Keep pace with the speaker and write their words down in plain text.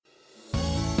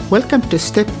Welcome to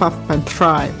Step Up and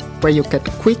Thrive, where you get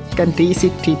quick and easy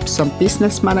tips on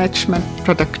business management,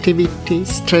 productivity,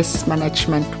 stress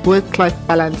management, work-life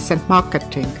balance, and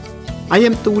marketing. I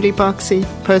am Tuuli Paksi,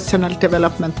 personal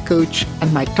development coach,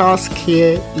 and my task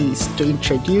here is to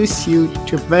introduce you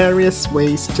to various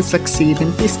ways to succeed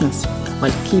in business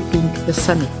while keeping the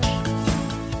sanity.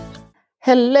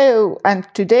 Hello, and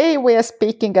today we are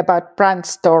speaking about brand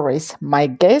stories. My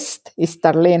guest is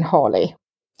Darlene Hawley.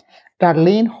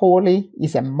 Darlene Hawley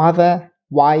is a mother,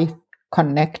 wife,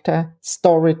 connector,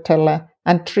 storyteller,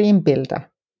 and dream builder.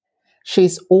 She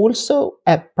is also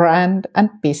a brand and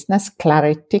business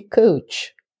clarity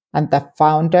coach and the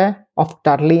founder of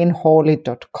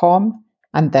darlenehawley.com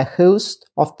and the host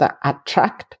of the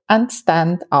Attract and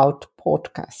Stand Out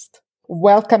podcast.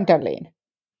 Welcome, Darlene.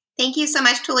 Thank you so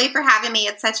much, Tuuli, for having me.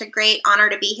 It's such a great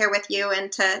honor to be here with you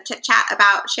and to chat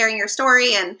about sharing your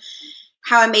story and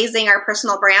how amazing our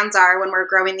personal brands are when we're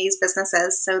growing these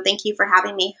businesses. So thank you for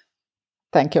having me.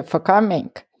 Thank you for coming.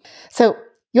 So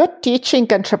you're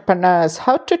teaching entrepreneurs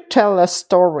how to tell a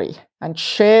story and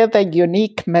share the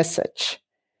unique message.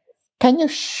 Can you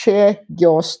share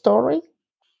your story?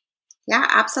 Yeah,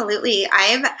 absolutely.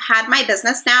 I've had my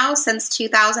business now since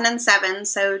 2007,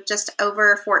 so just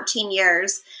over 14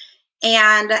 years.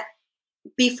 And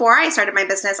before I started my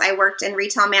business, I worked in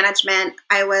retail management.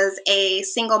 I was a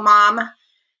single mom,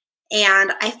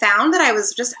 and I found that I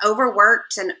was just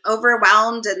overworked and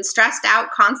overwhelmed and stressed out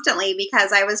constantly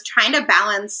because I was trying to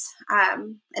balance,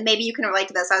 and maybe you can relate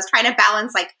to this, I was trying to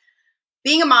balance like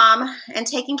being a mom and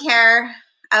taking care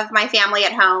of my family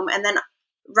at home and then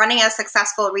running a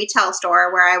successful retail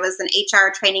store where I was an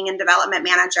HR training and development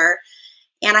manager.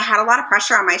 And I had a lot of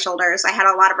pressure on my shoulders. I had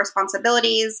a lot of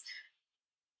responsibilities.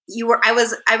 I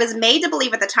was made to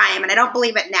believe at the time, and I don't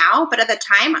believe it now, but at the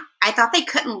time I thought they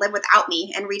couldn't live without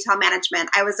me in retail management.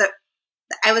 I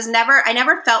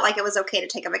never felt like it was okay to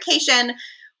take a vacation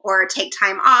or take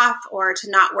time off or to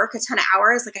not work a ton of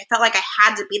hours. Like I felt like I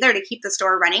had to be there to keep the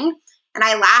store running. And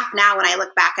I laugh now when I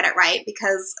look back at it, right?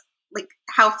 Because like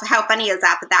how funny is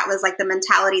that was like the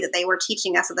mentality that they were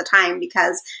teaching us at the time,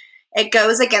 because it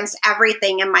goes against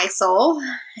everything in my soul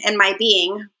and my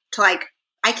being to like,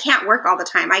 I can't work all the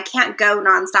time. I can't go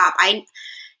nonstop. I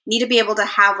need to be able to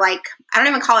have like, I don't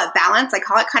even call it balance. I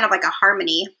call it kind of like a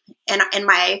harmony in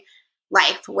my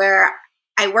life where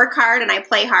I work hard and I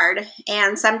play hard.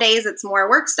 And some days it's more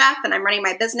work stuff and I'm running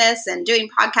my business and doing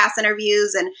podcast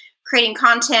interviews and creating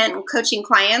content and coaching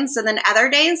clients. And then other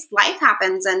days life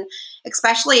happens. And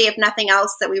especially if nothing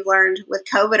else that we've learned with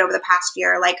COVID over the past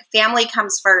year, like family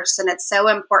comes first. And it's so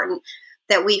important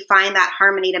that we find that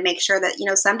harmony to make sure that,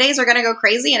 some days are going to go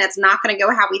crazy and it's not going to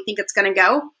go how we think it's going to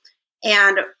go.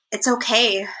 And it's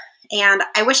okay. And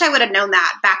I wish I would have known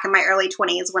that back in my early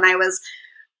 20s when I was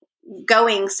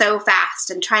going so fast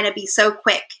and trying to be so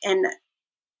quick and,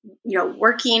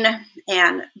 working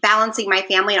and balancing my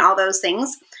family and all those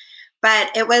things.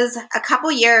 But it was a couple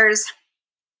years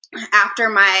after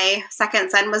my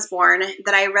second son was born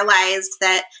that I realized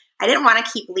that I didn't want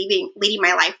to keep leading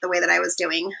my life the way that I was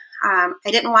doing. I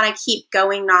didn't want to keep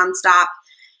going nonstop.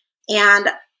 And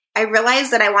I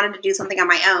realized that I wanted to do something on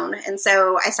my own. And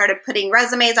so I started putting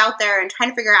resumes out there and trying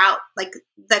to figure out,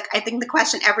 I think the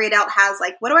question every adult has,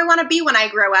 like, what do I want to be when I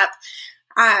grow up?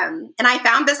 And I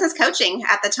found business coaching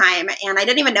at the time. And I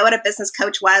didn't even know what a business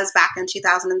coach was back in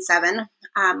 2007.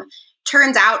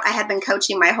 Turns out I had been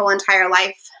coaching my whole entire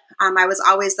life. I was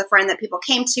always the friend that people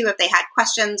came to if they had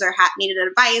questions or needed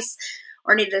advice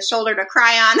or needed a shoulder to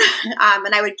cry on.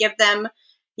 And I would give them,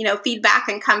 feedback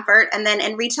and comfort. And then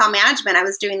in retail management, I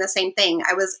was doing the same thing.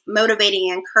 I was motivating,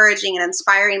 encouraging, and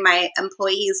inspiring my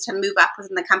employees to move up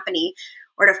within the company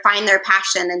or to find their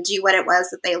passion and do what it was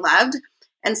that they loved.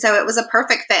 And so it was a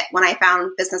perfect fit when I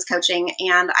found business coaching.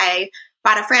 And I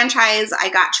bought a franchise. I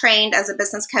got trained as a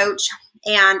business coach.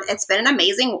 And it's been an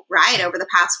amazing ride over the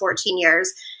past 14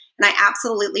 years. And I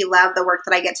absolutely love the work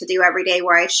that I get to do every day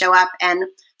where I show up and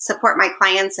support my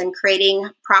clients in creating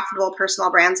profitable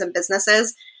personal brands and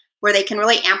businesses where they can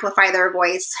really amplify their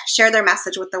voice, share their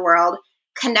message with the world,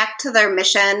 connect to their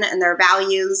mission and their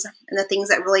values and the things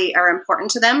that really are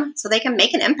important to them so they can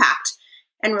make an impact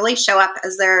and really show up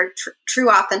as their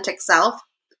true authentic self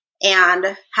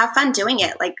and have fun doing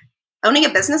it. Like owning a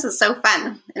business is so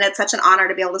fun. And it's such an honor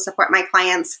to be able to support my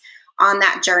clients on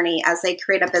that journey as they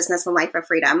create a business and life of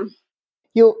freedom.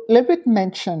 You a little bit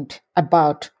mentioned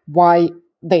about why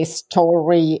this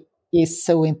story is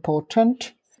so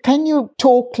important. Can you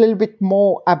talk a little bit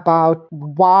more about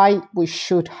why we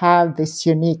should have this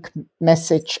unique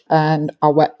message and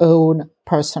our own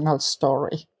personal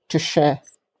story to share?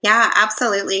 Yeah,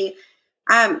 absolutely.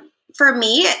 for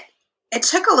me, it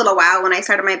took a little while when I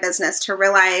started my business to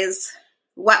realize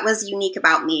what was unique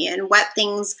about me and what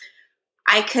things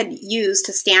I could use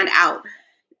to stand out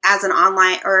as an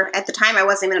online, or at the time I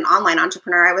wasn't even an online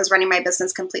entrepreneur. I was running my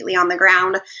business completely on the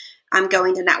ground. I'm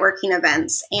going to networking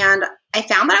events. And I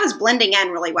found that I was blending in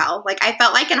really well. Like I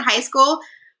felt like in high school,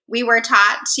 we were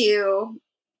taught to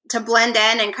blend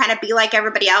in and kind of be like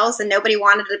everybody else. And nobody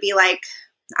wanted to be like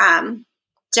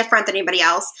different than anybody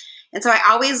else. And so I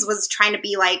always was trying to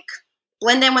be like,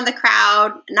 blend in with the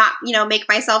crowd, not, make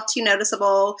myself too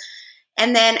noticeable.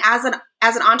 And then as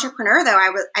an entrepreneur though,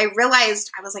 I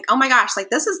realized I was like, oh my gosh, like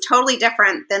this is totally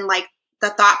different than like the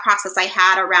thought process I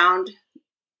had around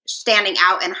standing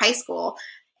out in high school.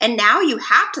 And now you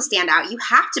have to stand out. You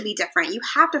have to be different. You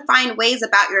have to find ways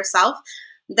about yourself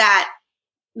that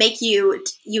make you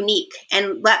unique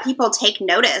and let people take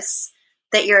notice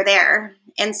that you're there.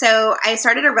 And so I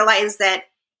started to realize that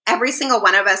every single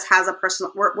one of us has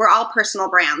we're all personal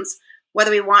brands,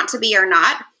 whether we want to be or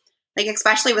not. Like,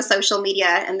 especially with social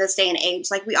media in this day and age,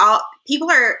 like people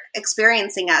are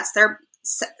experiencing us. They're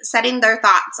setting their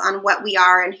thoughts on what we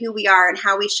are and who we are and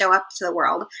how we show up to the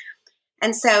world.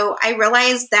 And so I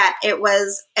realized that it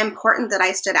was important that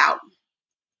I stood out.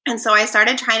 And so I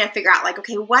started trying to figure out like,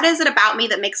 okay, what is it about me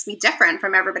that makes me different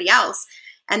from everybody else?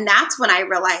 And that's when I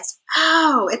realized,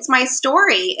 oh, it's my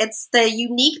story. It's the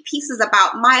unique pieces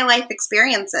about my life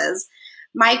experiences,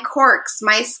 my quirks,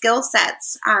 my skill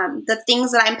sets, the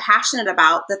things that I'm passionate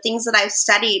about, the things that I've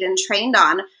studied and trained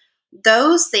on.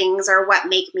 Those things are what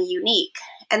make me unique.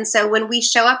 And so when we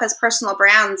show up as personal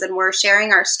brands and we're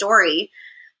sharing our story,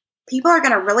 people are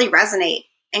going to really resonate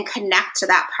and connect to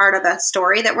that part of the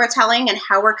story that we're telling and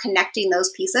how we're connecting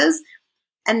those pieces.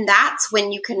 And that's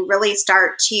when you can really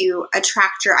start to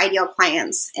attract your ideal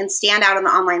clients and stand out in the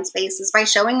online space, is by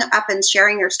showing up and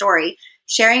sharing your story,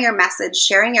 sharing your message,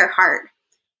 sharing your heart.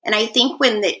 And I think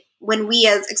when we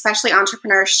as especially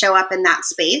entrepreneurs show up in that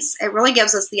space, it really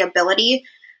gives us the ability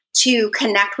to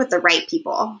connect with the right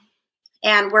people.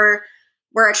 And we're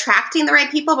attracting the right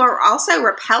people, but we're also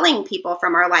repelling people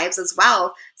from our lives as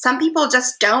well. Some people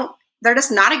they're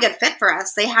just not a good fit for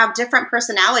us. They have different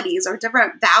personalities or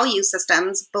different value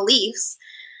systems, beliefs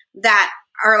that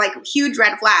are like huge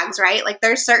red flags, right? Like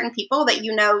there's certain people that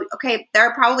okay,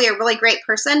 they're probably a really great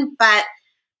person, but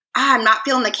I'm not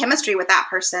feeling the chemistry with that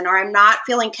person, or I'm not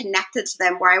feeling connected to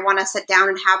them where I want to sit down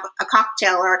and have a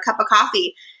cocktail or a cup of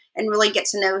coffee and really get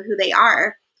to know who they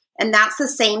are. And that's the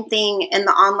same thing in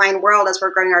the online world as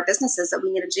we're growing our businesses that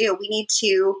we need to do. We need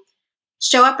to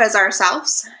show up as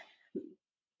ourselves,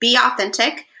 be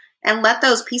authentic, and let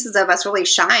those pieces of us really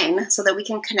shine so that we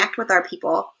can connect with our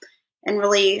people and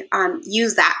really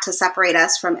use that to separate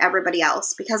us from everybody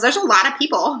else. Because there's a lot of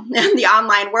people in the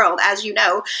online world, as you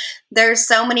know. There's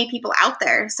so many people out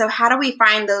there. So how do we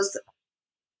find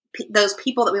those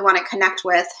people that we want to connect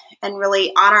with and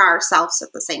really honor ourselves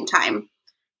at the same time?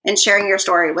 And sharing your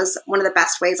story was one of the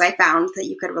best ways I found that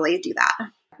you could really do that.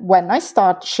 When I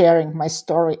start sharing my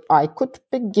story, I could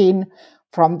begin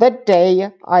from the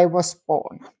day I was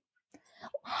born.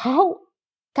 How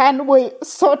can we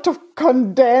sort of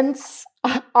condense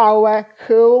our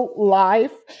whole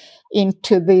life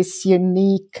into this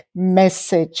unique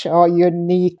message or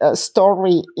unique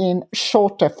story in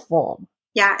shorter form?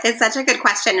 Yeah, it's such a good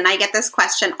question. And I get this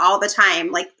question all the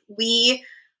time. Like we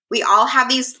all have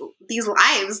these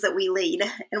lives that we lead,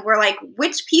 and we're like,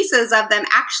 which pieces of them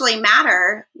actually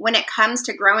matter when it comes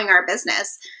to growing our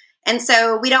business? And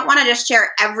so we don't want to just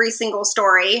share every single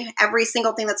story, every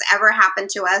single thing that's ever happened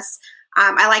to us.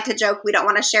 I like to joke, we don't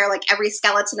want to share like every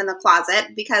skeleton in the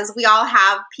closet, because we all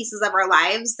have pieces of our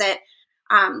lives that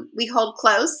we hold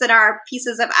close that are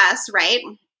pieces of us, right?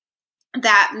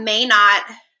 That may not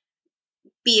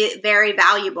be very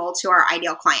valuable to our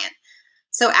ideal client.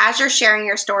 So as you're sharing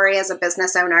your story as a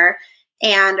business owner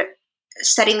and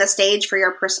setting the stage for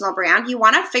your personal brand, you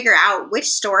want to figure out which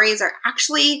stories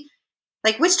actually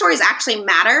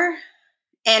matter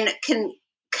and can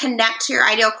connect to your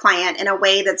ideal client in a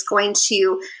way that's going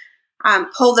to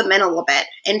pull them in a little bit,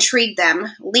 intrigue them,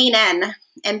 lean in,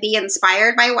 and be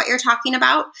inspired by what you're talking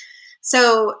about.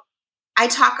 So I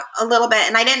talk a little bit,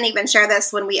 and I didn't even share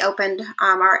this when we opened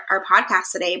our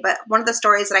podcast today, but one of the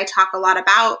stories that I talk a lot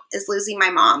about is losing my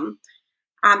mom.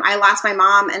 I lost my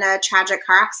mom in a tragic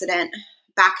car accident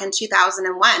back in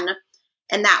 2001.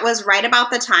 And that was right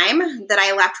about the time that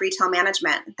I left retail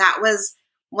management. That was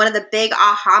one of the big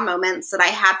aha moments that I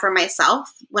had for myself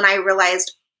when I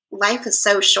realized life is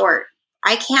so short.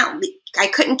 I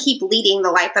couldn't keep leading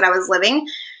the life that I was living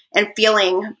and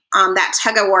feeling that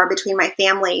tug of war between my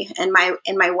family and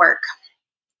my work.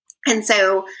 And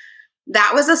so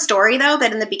That was a story, though,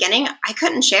 that in the beginning I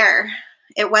couldn't share.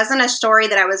 It wasn't a story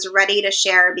that I was ready to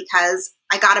share because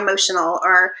I got emotional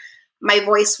or my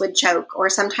voice would choke, or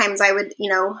sometimes I would,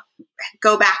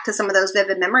 go back to some of those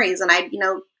vivid memories and I'd,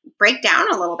 break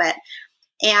down a little bit.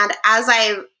 And as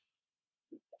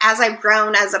I've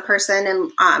grown as a person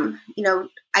and,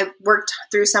 I've worked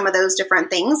through some of those different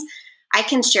things, I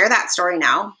can share that story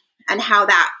now and how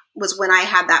that was when I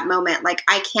had that moment. Like,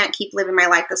 I can't keep living my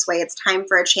life this way. It's time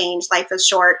for a change. Life is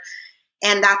short.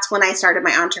 And that's when I started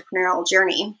my entrepreneurial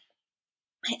journey.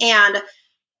 And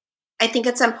I think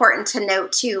it's important to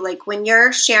note too, like when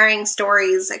you're sharing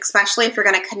stories, especially if you're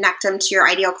going to connect them to your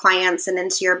ideal clients and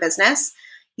into your business,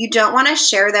 you don't want to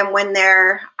share them when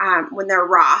they're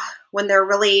raw, when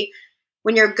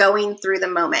you're going through the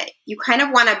moment. You kind of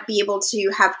want to be able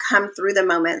to have come through the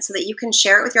moment so that you can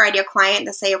share it with your ideal client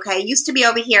to say, okay, I used to be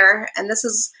over here and this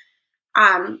is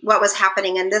what was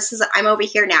happening. And I'm over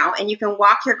here now. And you can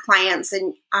walk your clients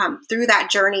and through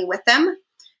that journey with them.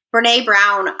 Brene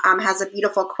Brown has a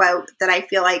beautiful quote that I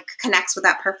feel like connects with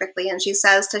that perfectly. And she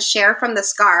says to share from the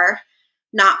scar,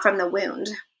 not from the wound.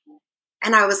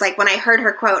 And I was like, when I heard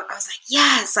her quote, I was like,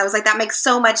 yes. I was like, that makes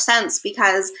so much sense,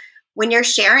 because when you're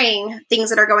sharing things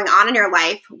that are going on in your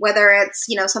life, whether it's,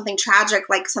 something tragic,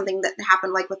 like something that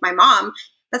happened like with my mom,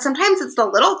 but sometimes it's the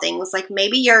little things. Like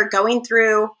maybe you're going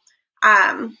through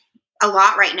a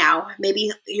lot right now.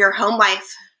 Maybe your home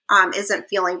life isn't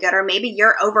feeling good, or maybe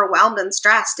you're overwhelmed and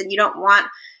stressed and you don't want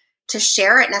to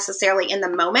share it necessarily in the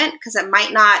moment because it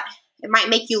might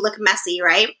make you look messy,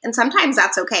 right? And sometimes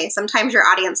that's okay. Sometimes your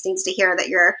audience needs to hear that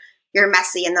you're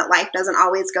messy and that life doesn't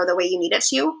always go the way you need it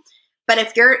to.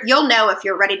 But you'll know if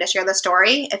you're ready to share the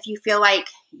story, if you feel like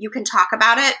you can talk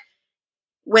about it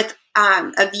with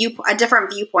a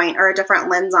different viewpoint or a different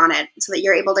lens on it, so that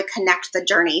you're able to connect the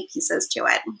journey pieces to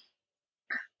it.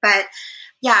 But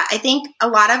yeah, I think a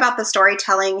lot about the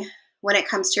storytelling when it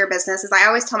comes to your business is I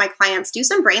always tell my clients, do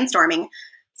some brainstorming.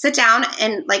 Sit down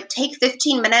and take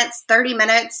 15 minutes, 30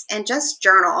 minutes and just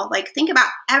journal. Think about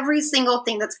every single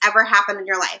thing that's ever happened in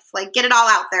your life. Get it all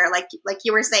out there. Like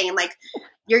you were saying,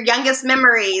 your youngest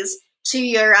memories to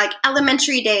your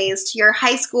elementary days, to your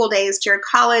high school days, to your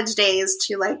college days,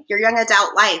 to your young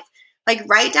adult life.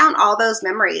 Write down all those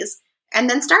memories and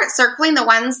then start circling the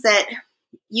ones that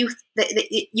you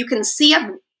can see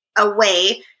a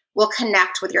way will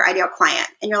connect with your ideal client.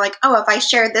 And you're like, oh, if I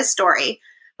share this story,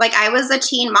 I was a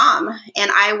teen mom and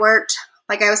I worked,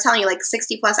 I was telling you,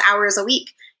 60 plus hours a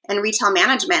week in retail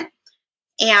management.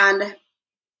 And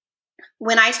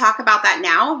when I talk about that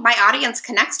now, my audience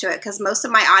connects to it because most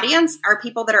of my audience are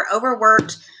people that are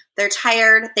overworked. They're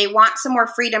tired. They want some more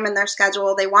freedom in their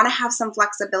schedule. They want to have some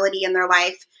flexibility in their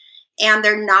life and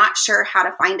they're not sure how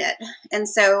to find it. And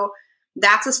so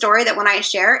that's a story that when I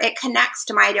share, it connects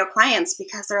to my ideal clients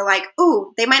because they're like,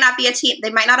 ooh, they might not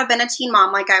have been a teen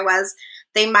mom like I was.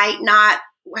 They might not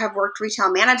have worked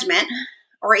retail management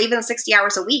or even 60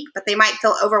 hours a week, but they might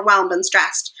feel overwhelmed and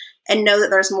stressed and know that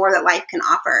there's more that life can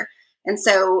offer. And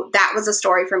so that was a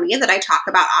story for me that I talk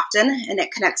about often and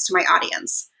it connects to my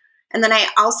audience. And then I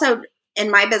also, in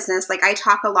my business, I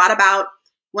talk a lot about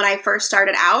when I first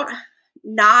started out,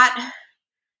 not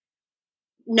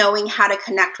knowing how to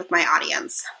connect with my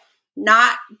audience,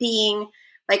 not being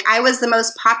I was the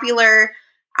most popular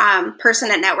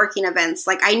person at networking events.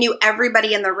 I knew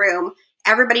everybody in the room.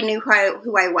 Everybody knew who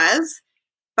I was,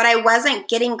 but I wasn't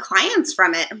getting clients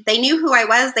from it. They knew who I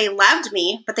was. They loved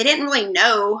me, but they didn't really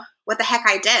know what the heck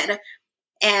I did.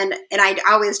 And I'd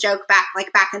always joke back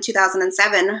in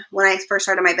 2007, when I first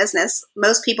started my business,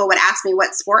 most people would ask me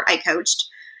what sport I coached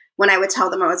when I would tell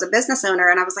them I was a business owner.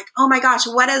 And I was like, oh my gosh,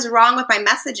 what is wrong with my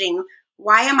messaging?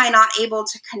 Why am I not able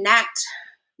to connect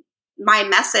my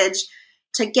message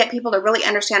to get people to really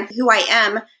understand who I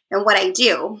am and what I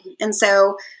do? And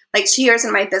so 2 years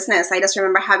in my business, I just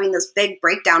remember having this big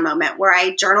breakdown moment where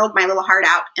I journaled my little heart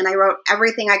out and I wrote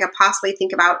everything I could possibly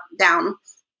think about down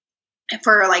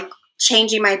for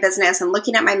changing my business and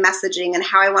looking at my messaging and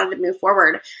how I wanted to move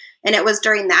forward. And it was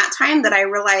during that time that I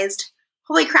realized,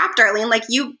 holy crap, Darlene,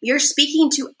 you're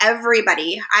speaking to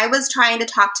everybody. I was trying to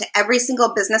talk to every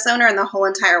single business owner in the whole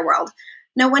entire world.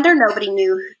 No wonder nobody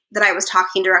knew that I was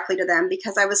talking directly to them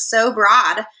because I was so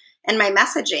broad in my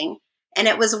messaging. And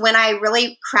it was when I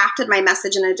really crafted my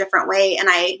message in a different way and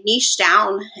I niched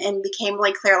down and became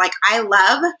really clear, I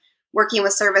love working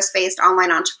with service-based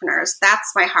online entrepreneurs.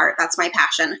 That's my heart. That's my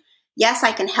passion. Yes,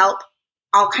 I can help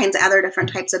all kinds of other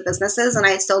different types of businesses, and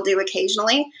I still do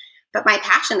occasionally, but my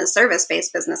passion is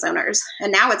service-based business owners.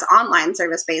 And now it's online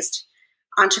service-based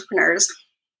entrepreneurs.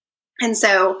 And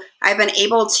so I've been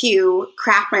able to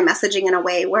craft my messaging in a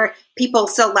way where people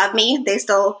still love me. They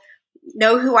still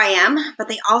know who I am, but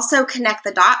they also connect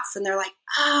the dots and they're like,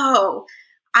 oh,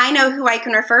 I know who I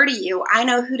can refer to you. I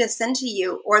know who to send to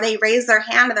you. Or they raise their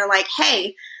hand and they're like,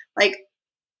 hey, like,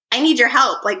 I need your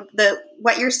help. Like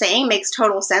what you're saying makes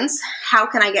total sense. How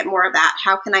can I get more of that?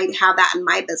 How can I have that in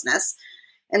my business?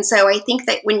 And so I think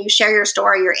that when you share your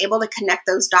story, you're able to connect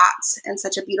those dots in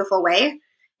such a beautiful way.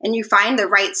 And you find the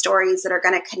right stories that are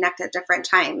going to connect at different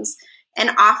times. And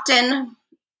often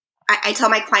I tell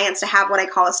my clients to have what I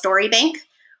call a story bank.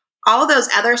 All of those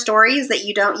other stories that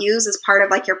you don't use as part of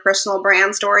like your personal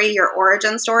brand story, your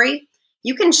origin story,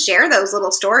 you can share those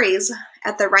little stories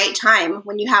at the right time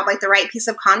when you have like the right piece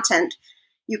of content.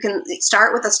 You can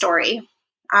start with a story.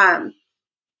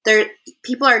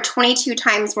 People are 22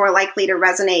 times more likely to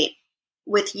resonate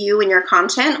with you and your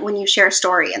content when you share a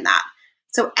story in that.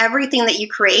 So everything that you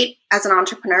create as an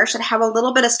entrepreneur should have a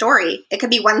little bit of story. It could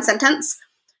be one sentence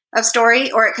of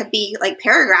story, or it could be like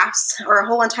paragraphs or a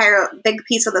whole entire big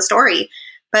piece of the story.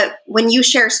 But when you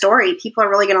share story, people are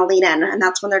really going to lean in, and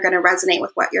that's when they're going to resonate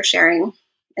with what you're sharing.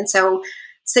 And so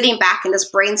sitting back and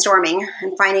just brainstorming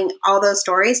and finding all those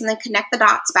stories and then connect the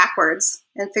dots backwards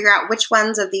and figure out which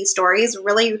ones of these stories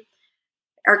really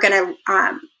are going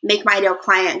to make my ideal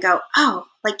client go, oh,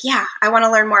 like, yeah, I want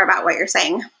to learn more about what you're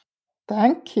saying.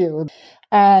 Thank you.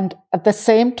 And at the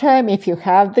same time, if you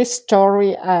have this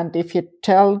story and if you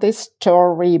tell this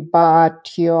story, but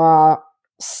you are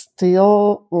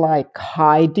still like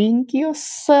hiding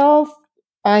yourself,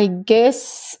 I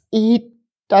guess it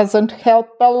doesn't help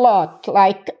a lot.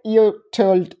 Like you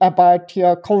told about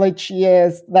your college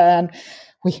years, then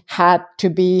we had to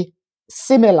be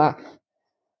similar.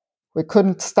 We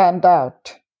couldn't stand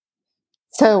out.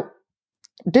 So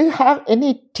do you have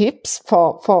any tips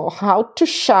for how to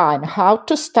shine, how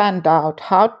to stand out,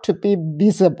 how to be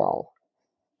visible?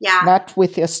 Yeah. Not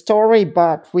with your story,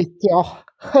 but with your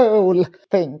whole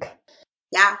thing.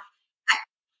 Yeah.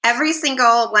 Every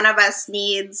single one of us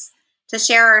needs to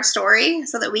share our story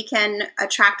so that we can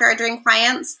attract our dream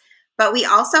clients. But we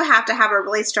also have to have a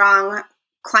really strong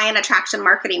client attraction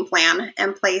marketing plan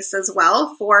in place as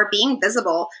well for being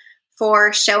visible,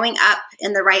 for showing up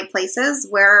in the right places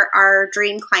where our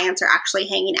dream clients are actually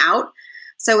hanging out.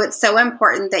 So it's so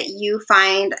important that you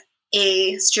find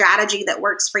a strategy that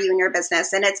works for you in your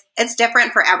business. And it's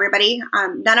different for everybody.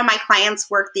 None of my clients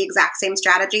work the exact same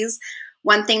strategies.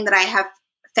 One thing that I have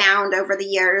found over the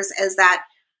years is that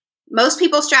most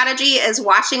people's strategy is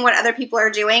watching what other people are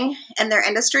doing in their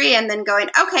industry and then going,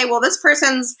 okay, well, this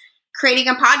person's creating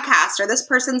a podcast, or this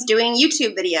person's doing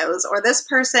YouTube videos, or this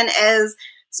person is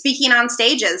speaking on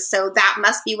stages, so that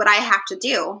must be what I have to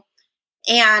do.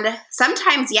 And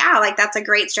sometimes, yeah, like that's a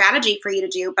great strategy for you to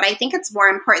do. But I think it's more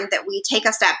important that we take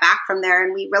a step back from there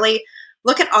and we really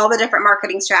look at all the different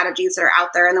marketing strategies that are out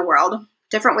there in the world,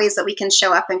 different ways that we can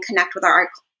show up and connect with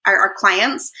our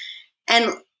clients,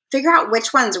 and figure out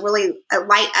which ones really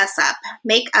light us up,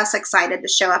 make us excited to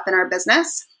show up in our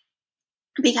business.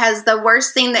 Because the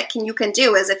worst thing that you can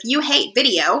do is, if you hate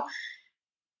video,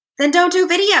 then don't do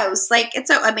videos. Like in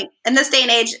this day and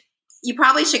age, you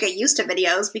probably should get used to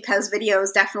videos because video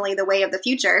is definitely the way of the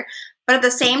future. But at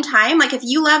the same time, like if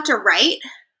you love to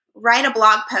write a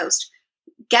blog post,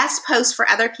 guest post for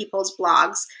other people's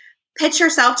blogs, pitch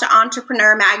yourself to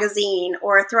Entrepreneur Magazine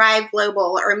or Thrive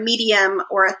Global or Medium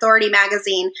or Authority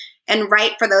Magazine and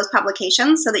write for those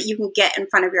publications so that you can get in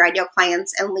front of your ideal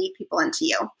clients and lead people into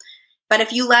you. But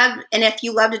if you love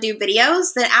to do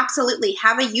videos, then absolutely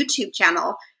have a YouTube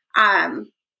channel.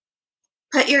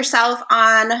 Put yourself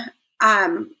on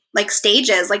like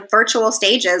stages, like virtual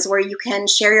stages where you can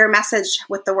share your message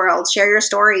with the world, share your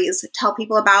stories, tell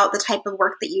people about the type of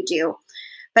work that you do.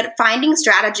 But finding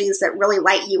strategies that really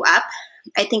light you up,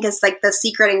 I think, is like the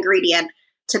secret ingredient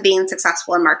to being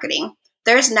successful in marketing.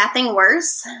 There's nothing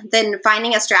worse than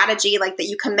finding a strategy like that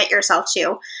you commit yourself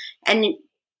to. And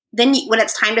then when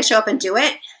it's time to show up and do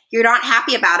it, you're not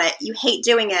happy about it. You hate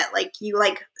doing it. Like you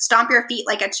like stomp your feet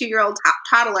like a 2-year-old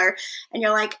toddler. And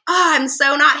you're like, oh, I'm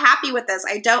so not happy with this.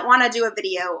 I don't want to do a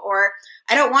video, or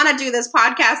I don't want to do this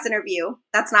podcast interview.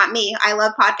 That's not me. I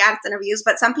love podcast interviews,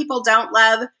 but some people don't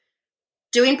love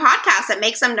doing podcasts. It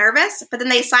makes them nervous, but then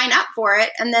they sign up for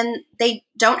it and then they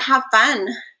don't have fun.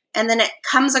 And then it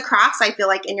comes across, I feel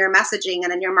like, in your messaging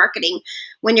and in your marketing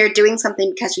when you're doing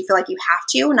something because you feel like you have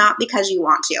to, not because you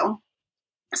want to.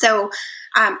 So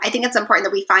I think it's important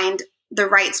that we find the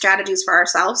right strategies for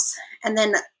ourselves and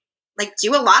then like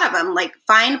do a lot of them. Like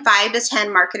find 5 to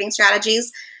 10 marketing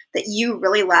strategies that you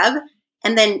really love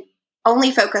and then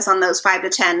only focus on those 5 to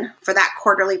 10 for that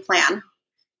quarterly plan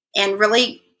and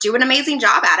really do an amazing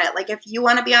job at it. Like if you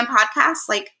want to be on podcasts,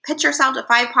 like pitch yourself to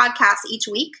 5 podcasts each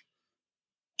week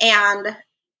and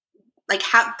like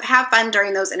have fun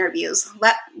during those interviews.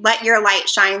 Let your light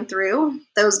shine through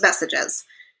those messages.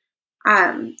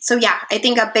 So yeah, I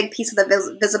think a big piece of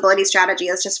the visibility strategy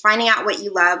is just finding out what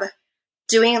you love,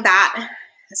 doing that,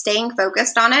 staying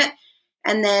focused on it.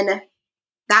 And then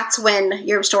that's when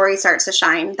your story starts to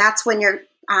shine. That's when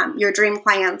your dream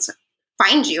clients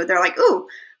find you. They're like, ooh,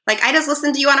 like I just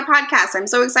listened to you on a podcast. I'm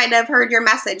so excited to have heard your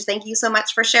message. Thank you so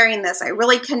much for sharing this. I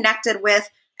really connected with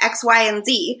X, Y, and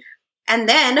Z. And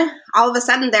then all of a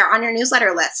sudden they're on your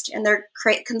newsletter list and they're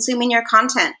consuming your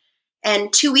content.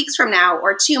 And 2 weeks from now,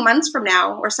 or 2 months from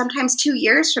now, or sometimes 2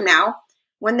 years from now,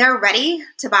 when they're ready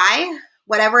to buy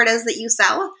whatever it is that you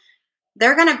sell,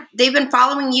 they've been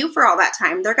following you for all that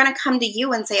time. They're going to come to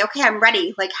you and say, okay, I'm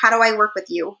ready. Like, how do I work with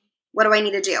you? What do I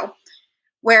need to do?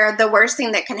 Where the worst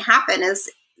thing that can happen is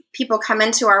people come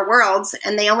into our worlds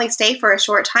and they only stay for a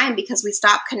short time because we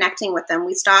stop connecting with them.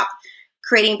 We stop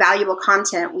creating valuable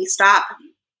content. We stop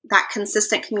that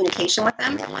consistent communication with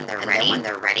them. And then when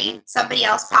they're ready, somebody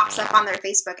else pops up on their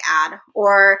Facebook ad,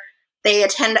 or they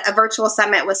attend a virtual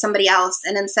summit with somebody else.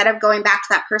 And instead of going back to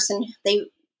that person,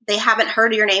 they haven't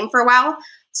heard your name for a while.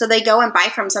 So they go and buy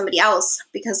from somebody else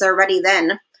because they're ready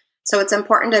then. So it's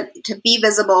important to be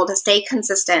visible, to stay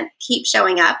consistent, keep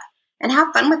showing up, and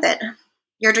have fun with it.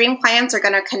 Your dream clients are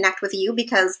going to connect with you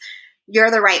because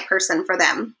you're the right person for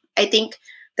them. I think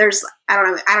I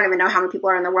don't even know how many people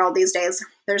are in the world these days.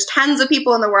 There's tons of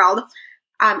people in the world.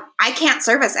 I can't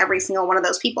service every single one of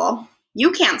those people.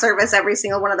 You can't service every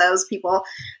single one of those people.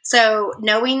 So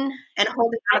knowing and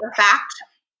holding out the fact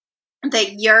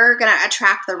that you're going to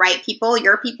attract the right people,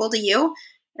 your people to you,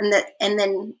 and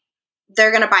then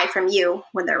they're going to buy from you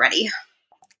when they're ready.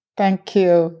 Thank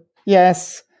you.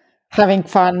 Yes, having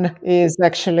fun is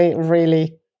actually a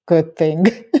really good thing.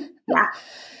 Yeah.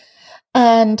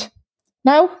 And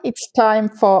now it's time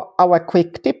for our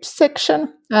quick tips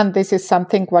section. And this is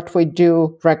something what we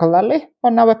do regularly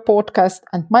on our podcast.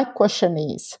 And my question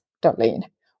is, Darlene,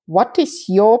 what is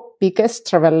your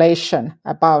biggest revelation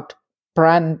about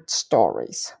brand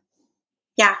stories?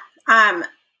 Yeah. I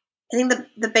think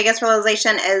the biggest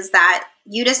realization is that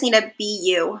you just need to be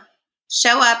you.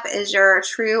 Show up as your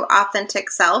true,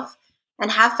 authentic self and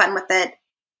have fun with it.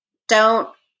 Don't,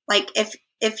 like, if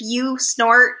you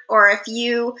snort or if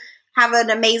you have an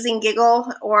amazing giggle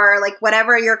or like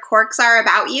whatever your quirks are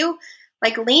about you,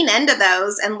 like lean into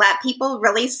those and let people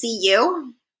really see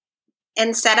you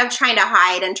instead of trying to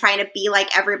hide and trying to be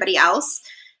like everybody else.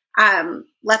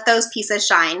 Let those pieces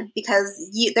shine because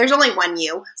there's only one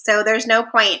you. So there's no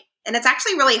point. And it's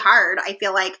actually really hard. I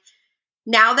feel like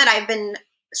now that I've been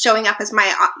showing up as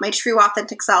my true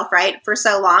authentic self, right, for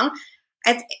so long,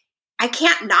 I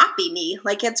can't not be me.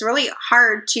 Like, it's really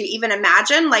hard to even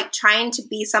imagine like trying to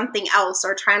be something else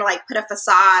or trying to like put a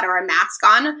facade or a mask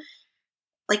on.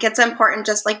 Like, it's important.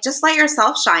 Just let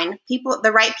yourself shine.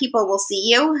 The right people will see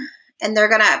you and they're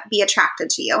going to be attracted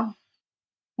to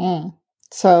you.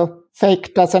 So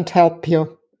fake doesn't help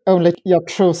you, only your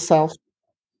true self.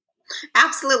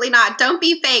 Absolutely not. Don't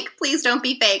be fake. Please don't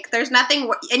be fake. There's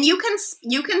nothing, and you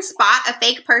can spot a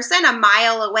fake person a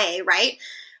mile away, right?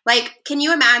 Like, can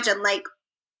you imagine, like,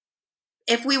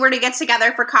 if we were to get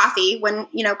together for coffee when,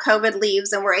 COVID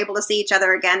leaves and we're able to see each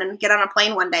other again and get on a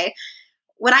plane one day,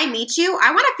 when I meet you,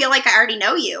 I want to feel like I already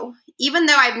know you, even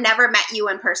though I've never met you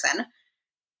in person.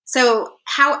 So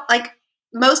how, like,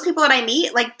 most people that I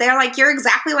meet, like, they're like, you're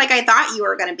exactly like I thought you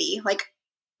were going to be. Like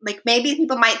maybe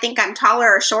people might think I'm taller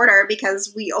or shorter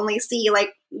because we only see like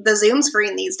the Zoom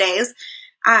screen these days.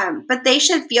 But they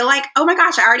should feel like, oh my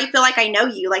gosh, I already feel like I know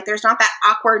you. Like, there's not that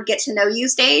awkward get to know you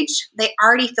stage. They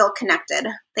already feel connected.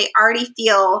 They already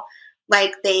feel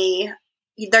like they're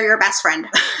your best friend.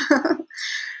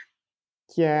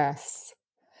 Yes.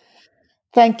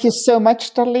 Thank you so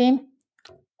much, Darlene.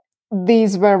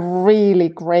 These were really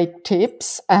great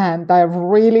tips, and I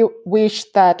really wish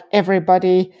that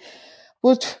everybody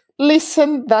would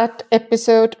listen that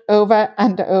episode over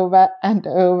and over and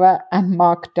over and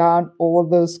mark down all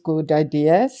those good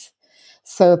ideas.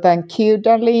 So thank you,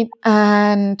 Darlene.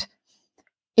 And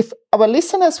if our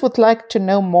listeners would like to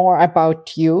know more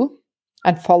about you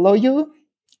and follow you,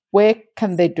 where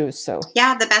can they do so?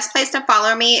 Yeah, the best place to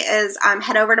follow me is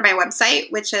head over to my website,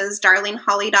 which is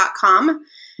darleneholly.com.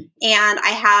 And I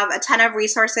have a ton of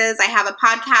resources. I have a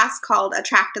podcast called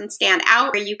Attract and Stand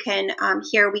Out, where you can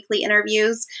hear weekly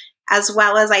interviews, as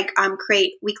well as I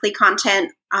create weekly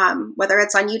content, whether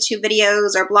it's on YouTube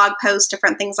videos or blog posts,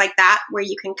 different things like that, where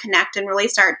you can connect and really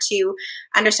start to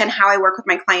understand how I work with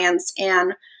my clients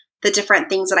and the different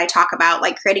things that I talk about,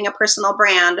 like creating a personal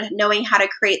brand, knowing how to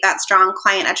create that strong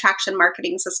client attraction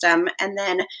marketing system, and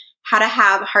then how to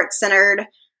have heart-centered,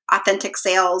 authentic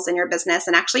sales in your business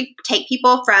and actually take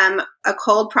people from a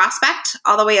cold prospect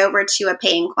all the way over to a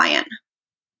paying client.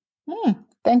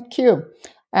 Thank you.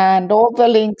 And all the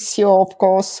links you, of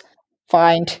course,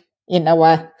 find in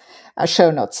our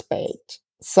show notes page.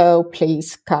 So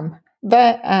please come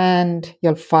there and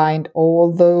you'll find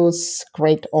all those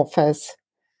great offers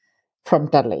from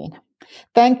Darlene.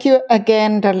 Thank you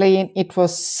again, Darlene. It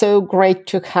was so great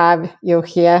to have you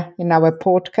here in our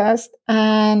podcast,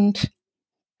 and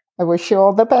I wish you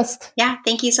all the best. Yeah,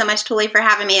 thank you so much, Tuli, for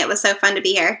having me. It was so fun to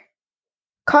be here.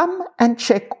 Come and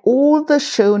check all the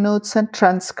show notes and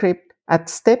transcript at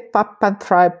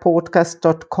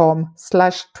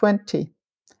stepupandthrivepodcast.com/20.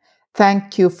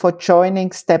 Thank you for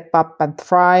joining Step Up and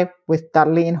Thrive with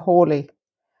Darlene Hawley.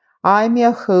 I'm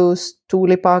your host,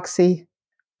 Tuli Bagsi.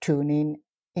 Tune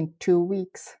in 2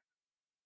 weeks.